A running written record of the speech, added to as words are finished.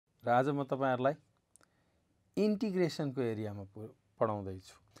र आज म तपाईहरुलाई इन्टिग्रेसनको एरियामा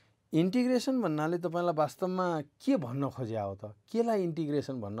पढाउँदैछु। इन्टिग्रेसन भन्नाले तपाईलाई वास्तवमा के भन्न खोज्या हो त? केलाई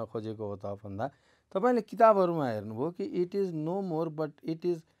इन्टिग्रेसन भन्न खोजेको हो त भन्दा तपाईले किताबहरुमा हेर्नुभयो कि it is no more but it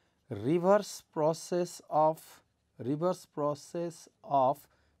is reverse process of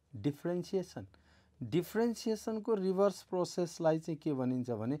differentiation. डिफरेन्सिएसनको reverse प्रोसेसलाई चाहिँ के भनिन्छ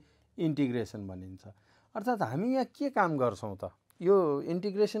भने इन्टिग्रेसन भनिन्छ। अर्थात हामी यहाँ के काम गर्छौं त? यो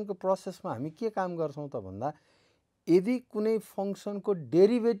इन्टिग्रेसनको प्रोसेसमा हामी के काम गर्छौं त भन्दा यदि कुनै फंक्सनको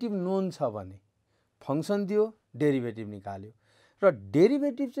डेरिभेटिभ नोन छ भने फंक्सन दियो डेरिभेटिभ निकाल्यो र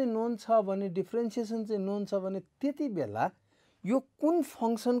डेरिभेटिभ चाहिँ नोन छ भने डिफरेन्सिएसन चाहिँ नोन छ भने त्यति बेला यो कुन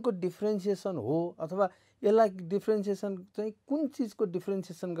फंक्सनको डिफरेन्सिएसन हो अथवा यसलाई डिफरेन्सिएसन चाहिँ कुन चीजको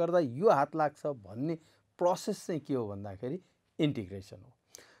डिफरेन्सिएसन गर्दा यो हात लाग्छ भन्ने प्रोसेस चाहिँ के हो भन्दाखेरि इन्टिग्रेसन हो।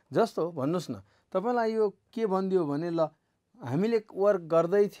 जस्तो भन्नुस् न तपाईलाई यो के भन्दियो भने ल हामीले वर्क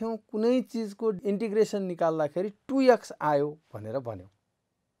गर्दै थियौं कुनै चीजको इन्टिग्रेसन निकाल्दाखेरि 2x आयो भनेर भन्यो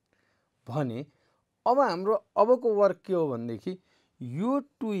भने अब हाम्रो अबको वर्क के हो भनेदेखि यो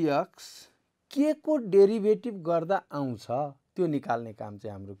 2x के को डेरिभेटिभ गर्दा आउँछ त्यो निकाल्ने काम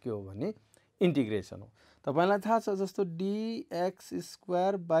चाहिँ हाम्रो के हो भने इन्टिग्रेसन हो। तपाईलाई थाहा छ जस्तो dx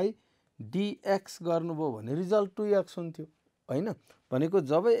स्क्वायर बाइ dx गर्नुभयो भने रिजल्ट 2x हुन्थ्यो हैन? भनेको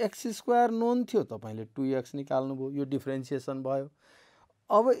जब x स्क्वायर नोन थियो तपाईले 2x निकाल्नुभयो यो डिफरेन्सिएसन भयो।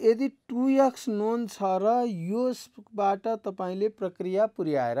 अब यदि 2x नोन छ र योबाट तपाईले प्रक्रिया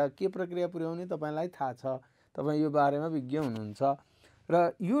पुर्याएर के प्रक्रिया पुर्याउने तपाईलाई थाहा छ, तपाई यो बारेमा विज्ञ हुनुहुन्छ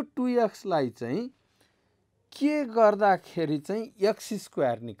र यो 2x लाई चाहिँ के गर्दाखेरि चाहिँ x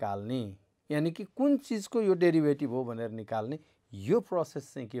स्क्वायर निकाल्ने यानी कि कुन चीजको यो डेरिभेटिभ हो भनेर निकाल्ने यो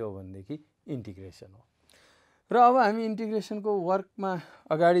प्रोसेस चाहिँ के हो भनेदेखि इन्टिग्रेसन हो। र अब हामी इन्टिग्रेसनको वर्कमा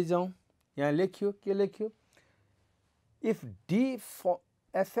अगाडि जाउँ। यहाँ लेख्यो के लेख्यो if d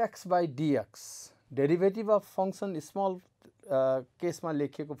fx by dx derivative of function small केसमा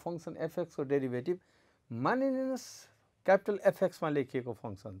लेखिएको फंक्सन fx को डेरिभेटिभ मानिलिनुस् क्यापिटल fx मा लेखिएको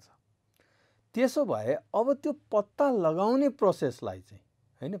फंक्सन छ। त्यसो भए अब त्यो पत्ता लगाउने प्रोसेसलाई चाहिँ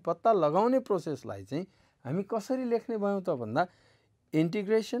हैन पत्ता लगाउने प्रोसेसलाई चाहिँ हामी कसरी लेख्ने भयौं त भन्दा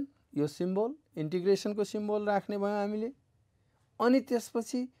इन्टिग्रेसन यो सिम्बल इन्टिग्रेसनको सिम्बल राख्ने भयौं हामीले। अनि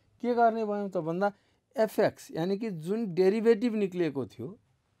त्यसपछि के गर्ने भयौं त भन्दा fx यानी कि जुन डेरिभेटिभ निक्लेको थियो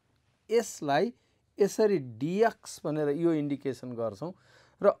यसलाई यसरी dx भनेर यो इन्डिकेसन गर्छौं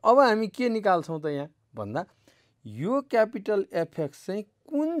र अब हामी के निकाल्छौं त यहाँ भन्दा यो क्यापिटल fx चाहिँ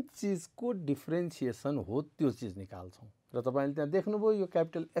कुन चीजको डिफरेन्सिएसन हो त्यो चीज निकाल्छौं। र तपाईले त्यहाँ देख्नुभयो यो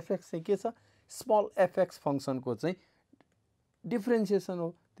क्यापिटल fx चाहिँ के छ स्मल fx फंक्सनको चाहिँ डिफरेन्सिएसन हो।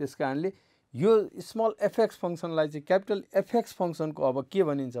 त्यसकारणले यो स्मल fx फंक्सनलाई चाहिँ क्यापिटल fx फंक्सनको अब के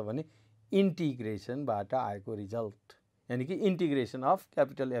भनिन्छ भने इन्टिग्रेसनबाट आएको रिजल्ट यानी कि integration of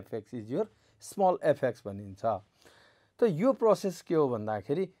capital fx is your small fx भनिन्छ। त यो प्रोसेस के हो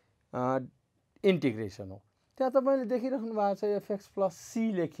भन्दाखेरि इन्टिग्रेसन हो। त्यहाँ तपाईले देखिराख्नु भएको छ fx प्लस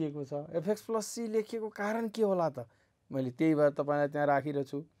c लेखिएको छ। fx प्लस c लेखिएको कारण के होला त? मैले त्यही भएर तपाईलाई त्यहाँ राखिरहेको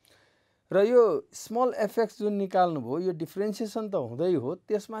छु। र यो स्मल fx जुन निकाल्नु भयो यो डिफरेन्सिएसन त हुँदै हो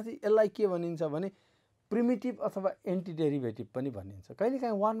त्यसमाथि यसलाई के भनिन्छ भने प्रिमिटिभ अथवा एन्टी डेरिभेटिभ पनि भनिन्छ।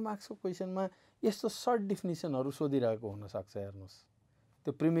 कहिलेकाहीँ 1 मार्क्सको क्वेशनमा यस्तो सर्ट डेफिनिसनहरु सोधिरहेको हुन सक्छ। हेर्नुस्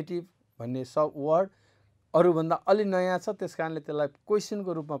त्यो प्रिमिटिभ भन्ने सब वर्ड अरु भन्दा अलि नयाँ छ त्यसकारणले त्यसलाई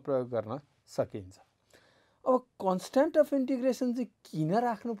क्वेशनको रूपमा प्रयोग गर्न सकिन्छ। अब कन्स्ट्यान्ट अफ इन्टिग्रेसन चाहिँ किन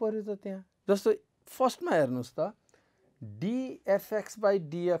राख्नु पर्यो त त्यहाँ? जस्तो फर्स्टमा हेर्नुस् त dfx by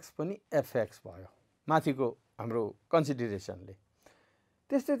dx पनि fx भयो माथिको हाम्रो कन्सिडरेसनले।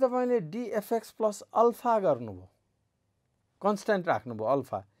 त्यस्तै तपाईले dfx प्लस अल्फा गर्नुभयो कन्स्ट्यान्ट राख्नुभयो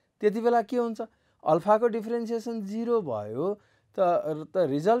अल्फा त्यति बेला के हुन्छ अल्फाको डिफरेन्सिएसन 0 भयो त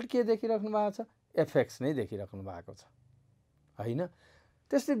रिजल्ट के देखिराख्नु भएको छ fx नै देखिराख्नु भएको छ हैन?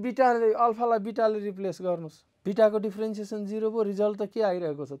 त्यस्तै बीटाले अल्फालाई बीटाले रिप्लेस गर्नुस् बीटाको डिफरेन्सिएसन 0 भयो रिजल्ट त के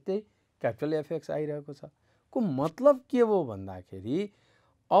आइरहेको छ त्यही क्यापिटल fx आइरहेको छ। को मतलब के हो भन्दाखेरि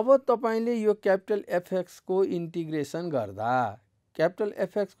अब तपाईले यो क्यापिटल fx को इन्टिग्रेसन गर्दा क्यापिटल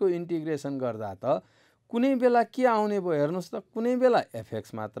fx को इन्टिग्रेसन गर्दा त कुनै बेला के आउने भयो हेर्नुस् त कुनै बेला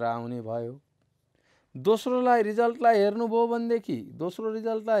fx मात्र आउने भयो। दोस्रोलाई रिजल्टलाई हेर्नुभयो भनेदेखि दोस्रो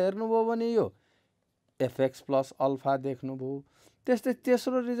रिजल्टलाई हेर्नुभयो भने यो fx प्लस अल्फा देख्नुभयो। त्यस्तै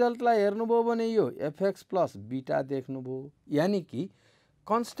तेस्रो रिजल्टलाई हेर्नुभयो भने यो fx प्लस बीटा देख्नुभयो। यानी कि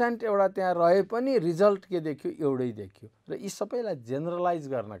कन्स्ट्यान्ट एउटा त्यहाँ रहे पनि रिजल्ट के देखियो एउटै देखियो। र यी सबैलाई जेनरलाइज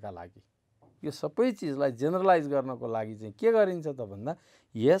गर्नका लागि यो सबै चीजलाई जेनरलाइज गर्नको लागि चाहिँ के गरिन्छ त भन्दा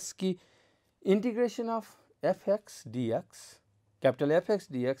यस कि integration of fx dx, capital Fx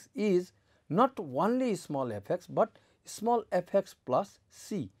dx is not only small fx but small fx plus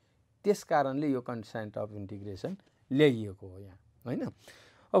c त्यस कारणले यो कन्स्ट्यान्ट अफ इन्टिग्रेसन ल्याइएको हो यहाँ, हैन।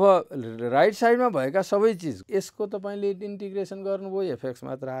 अब राइट साइडमा भएका सबै चिज, यसको तपाईले इन्टिग्रेसन गर्नुभयो एफएक्स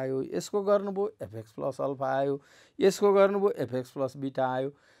मात्र आयो, यसको गर्नुभयो एफएक्स प्लस अल्फा आयो, यसको गर्नुभयो एफएक्स प्लस बीटा आयो।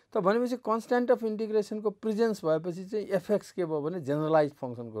 त भनेपछि कन्स्ट्यान्ट अफ इन्टिग्रेसनको प्रेजेन्स भएपछि चाहिँ एफएक्स के भयो भने जेनरलाइज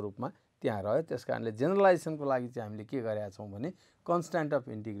फङ्सनको रूपमा त्यहाँ रह्यो। त्यस कारणले जेनरलाइजेसनको लागि चाहिँ हामीले के गरेका छौँ भने कन्स्ट्यान्ट अफ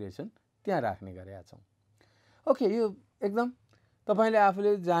इन्टिग्रेसन त्यहाँ राख्ने गरेका छौँ। ओके, यो एकदम तपाईले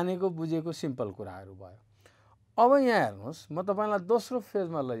आफूले जानेको बुझेको सिम्पल कुराहरू भयो। अब यहाँ हेर्नुहोस्, म तपाईलाई दोस्रो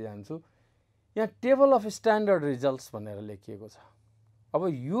फेजमा लैजान्छु। यहाँ टेबल अफ स्ट्यान्डर्ड रिजल्ट्स भनेर लेखिएको छ। अब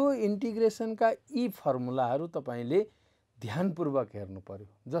यो इन्टिग्रेसनका यी फर्मुलाहरू तपाईले ध्यानपूर्वक हेर्नु पर्यो।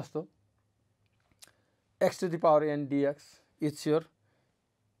 जस्तो x to the power n dx, it's your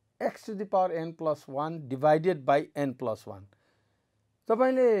x to the power n plus 1 divided by n plus 1।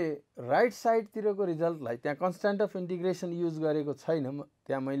 तपाईले राइट साइडतिरको रिजल्टलाई त्यहाँ कन्स्ट्यान्ट अफ इन्टिग्रेसन युज गरेको छैन,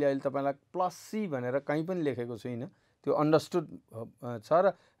 त्यहाँ मैले अहिले तपाईलाई प्लस सी भनेर कहीँ पनि लेखेको छुइनँ, त्यो अन्डरस्टुड छ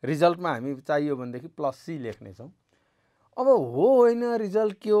र रिजल्टमा हामी चाहियो भनेदेखि प्लस सी लेख्नेछौँ। अब हो होइन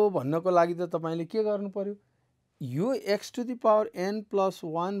रिजल्ट के हो भन्नको लागि त तपाईले के गर्नु पर्यो, यो x to the power n plus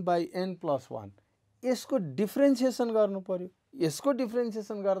 1 by n plus 1 यसको डिफ्रेन्सिएसन गर्नु पर्यो। यसको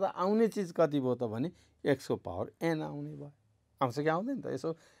डिफ्रेन्सिएसन गर्दा आउने चिज कति भयो त भने x को पावर n आउने भयो। आउँछ कि आउँदैन त?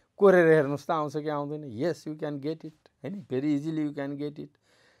 यसो कोरेर हेर्नुहोस् त आउँछ कि आउँदैन। यस, यु क्यान गेट इट, हैन, very easily you can get it.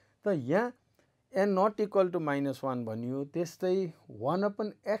 त यहाँ n नट इक्वल टु -1 भनियो। त्यस्तै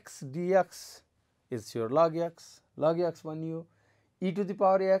 1/x dx is your log x भनियो। e to the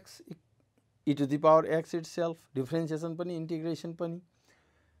power x, e to the power x itself, differentiation पनि integration पनि।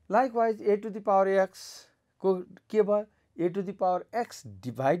 Likewise a to the power x को के भयो, a to the power x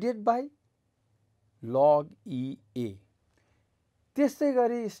divided by log e a। त्यस्तै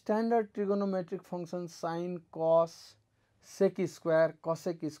गरी standard trigonometric function sign कस sec square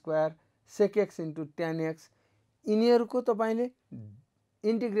cosec square sec x into ten x, यिनीहरूको तपाईँले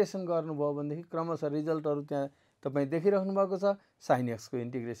इन्टिग्रेसन गर्नुभयो भनेदेखि क्रमशः रिजल्टहरू त्यहाँ तपाईँ देखिराख्नु भएको छ। Sign एक्सको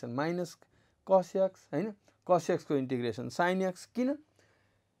integration minus cos x, होइन, कस एक्सको इन्टिग्रेसन साइन एक्स। किन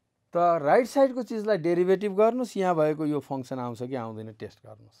त राइट साइडको चिजलाई डेरिभेटिभ गर्नुहोस्, यहाँ भएको यो फङ्सन आउँछ कि आउँदैन टेस्ट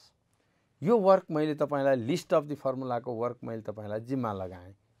गर्नुहोस्। यो वर्क मैले तपाईलाई लिस्ट अफ द फर्मुलाको वर्क मैले तपाईलाई जिम्मा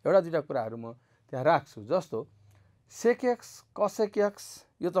लगाएँ। एउटा दुईवटा कुराहरू म त्यहाँ राख्छु। जस्तो सेक एक्स कसेक एक्स,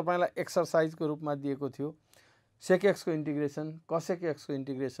 यो तपाईलाई एक्सरसाइजको रूपमा दिएको थियो। सेक एक्सको इन्टिग्रेसन कसेक एक्सको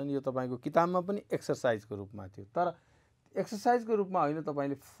इन्टिग्रेसन यो तपाईँको किताबमा पनि एक्सरसाइजको रूपमा थियो, तर एक्सरसाइजको रूपमा होइन,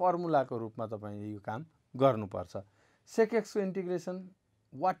 तपाईँले फर्मुलाको रूपमा तपाईँले यो काम गर्नुपर्छ। सेक एक्सको integration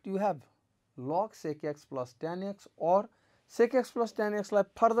what you have, log shake x plus ten x, और सेक x plus ten एक्सलाई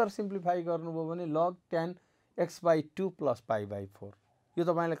further simplify गर्नुभयो भने लग ten x by 2 plus pi by 4। यो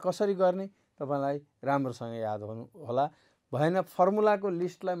तपाईँलाई कसरी गर्ने तपाईँलाई राम्रोसँग याद हुनु होला। भएन फर्मुलाको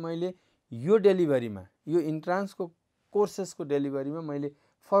लिस्टलाई मैले यो डेलिभरीमा, यो इन्ट्रान्सको कोर्सेसको डेलिभरीमा मैले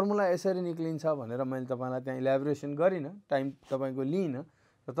फर्मुला यसरी निक्लिन्छ भनेर मैले तपाईँलाई त्यहाँ इलाबोरेसन गरिनँ, टाइम तपाईँको लिइनँ।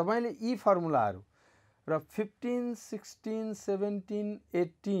 र तपाईँले यी फर्मुलाहरू र 15, 16, 17,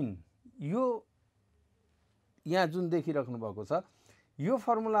 18 यो यहाँ जुन देखिराख्नु भएको छ, यो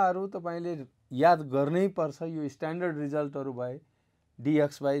फर्मुलाहरू तपाईँले याद गर्नै पर्छ। यो स्ट्यान्डर्ड रिजल्टहरू भए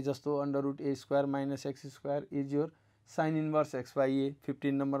dx बाई जस्तो under route a square minus x square is your sign inverse x by ए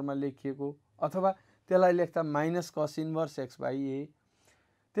 15 नम्बरमा लेखिएको, अथवा त्यसलाई लेख्दा minus cos inverse x by ए।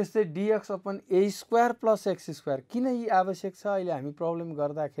 त्यस्तै dx upon a square plus x square. किन यी आवश्यक छ अहिले हामी प्रब्लम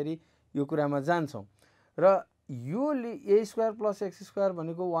गर्दाखेरि यो कुरामा जान्छौँ। र यो a square plus x square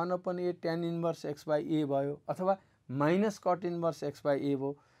भनेको 1/a tan inverse x by ए भयो, अथवा minus cut inverse x by ए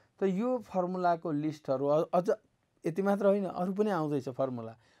भयो। त यो फर्मुलाको लिस्टहरू अझ यति मात्र होइन, अरू पनि आउँदैछ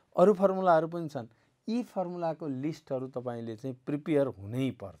फर्मुला, अरू फर्मुलाहरू पनि छन्। यी फर्मुलाको लिस्टहरू तपाईँले चाहिँ प्रिपेयर हुनै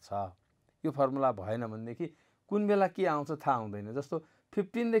पर्छ। यो फर्मुला भएन भनेदेखि कुन बेला के आउँछ थाहा हुँदैन। जस्तो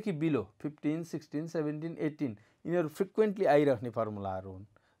 15 देखि बिलो 15, 16, 17, 18 यिनीहरू फ्रिक्वेन्टली आइराख्ने फर्मुलाहरू हुन्।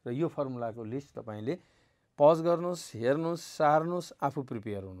 र यो फर्मुलाको लिस्ट तपाईँले पज गर्नुहोस्, हेर्नुहोस्, सार्नुहोस्, आफू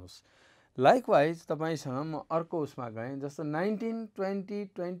प्रिपेयर हुनुहोस्। लाइकवाइज तपाईँसँग म अर्को उसमा गएँ। जस्तो 19, 20,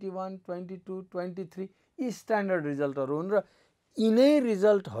 21, 22, 23 यी स्ट्यान्डर्ड रिजल्टहरू हुन् र यिनै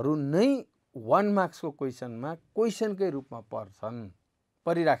रिजल्टहरू नै 1 मार्क्सको क्वेसनमा क्वेसनकै रूपमा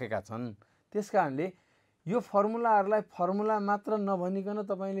परिराखेका छन्। त्यस कारणले यो फर्मुलाहरूलाई फर्मुला मात्र नभनिकन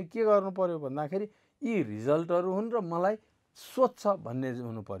तपाईँले के गर्नु पर्यो भन्दाखेरि यी रिजल्टहरू हुन् र मलाई सोध्छ भन्ने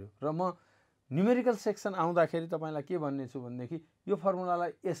हुनु पर्यो। र म न्युमेरिकल सेक्सन आउँदाखेरि तपाईँलाई के भन्ने छु भनेदेखि यो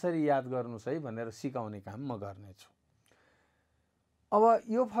फर्मुलालाई यसरी याद गर्नुहोस् है भनेर सिकाउने काम म गर्नेछु। अब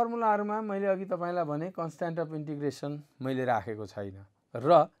यो फर्मुलाहरूमा मैले अघि तपाईँलाई भने कन्स्ट्यान्ट अफ इन्टिग्रेसन मैले राखेको छैन।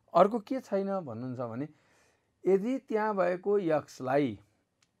 र अर्को के छैन भन्नुहुन्छ भने यदि त्यहाँ भएको एक्सलाई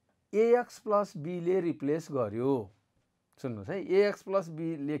ax प्लस b ले रिप्लेस गर्यो। सुन्नुहोस् है, ax प्लस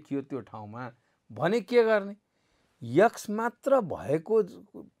b लेखियो त्यो ठाउँमा भने के गर्ने, x मात्र भएको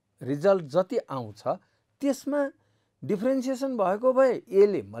रिजल्ट जति आउँछ त्यसमा डिफ्रेन्सिएसन भएको भए a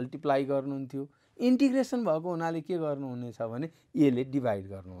ले मल्टिप्लाई गर्नुहुन्थ्यो, इन्टिग्रेसन भएको हुनाले के गर्नुहुनेछ भने a ले डिभाइड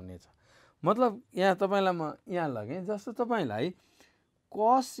गर्नुहुनेछ। मतलब यहाँ तपाईलाई म यहाँ लगेँ, जस्तो तपाईलाई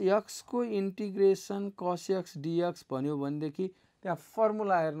cos x को इन्टिग्रेसन cos x dx भन्यो भनेदेखि त्यहाँ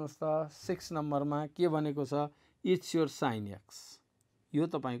फर्मुला हेर्नुहोस् त 6 नम्बरमा के भनेको छ, इट्स योर sin x, यो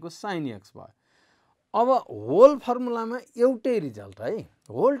तपाईको sin x भयो। अब होल फर्मुलामा एउटै रिजल्ट है,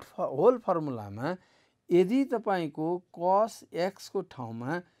 होल फर्मुलामा यदि तपाईको cos x को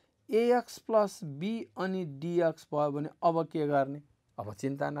ठाउँमा ax प्लस b अनि dx भयो भने अब के गर्ने, अब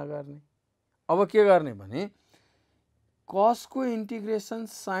चिन्ता नगर्ने। अब के गर्ने भने cos को integration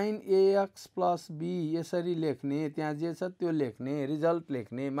sin ax plus b यसरी लेख्ने, त्यहाँ जे छ त्यो लेख्ने, रिजल्ट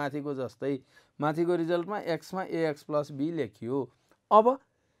लेख्ने, माथिको जस्तै माथिको रिजल्टमा x मा ax प्लस b लेखियो। अब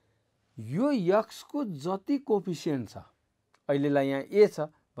यो x को जति कोफिसिएन्ट छ, अहिलेलाई यहाँ a छ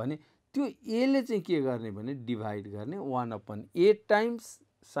भने त्यो a ले चाहिँ के गर्ने भने डिभाइड गर्ने 1/a times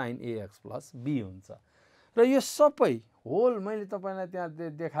sin ax plus b हुन्छ। र यो सबै होल मैले तपाईलाई त्यहाँ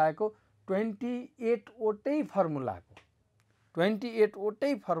देखाएको 28 वटै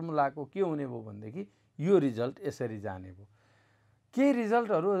फर्मुलाको के हुने भयो भनेदेखि यो रिजल्ट यसरी जाने भयो। केही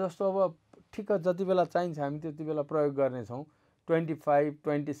रिजल्टहरू जस्तो अब ठिक्क जति बेला चाहिन्छ हामी त्यति बेला प्रयोग गर्नेछौँ, 25,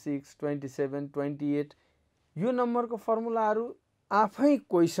 26, 27, 28 यो नम्बरको फर्मुलाहरू आफै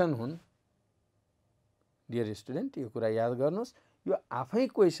क्वेसन हुन्। डियर स्टुडेन्ट, यो कुरा याद गर्नुहोस्, यो आफै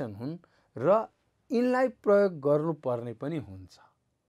क्वेसन हुन् र यिनलाई प्रयोग गर्नुपर्ने पनि हुन्छ।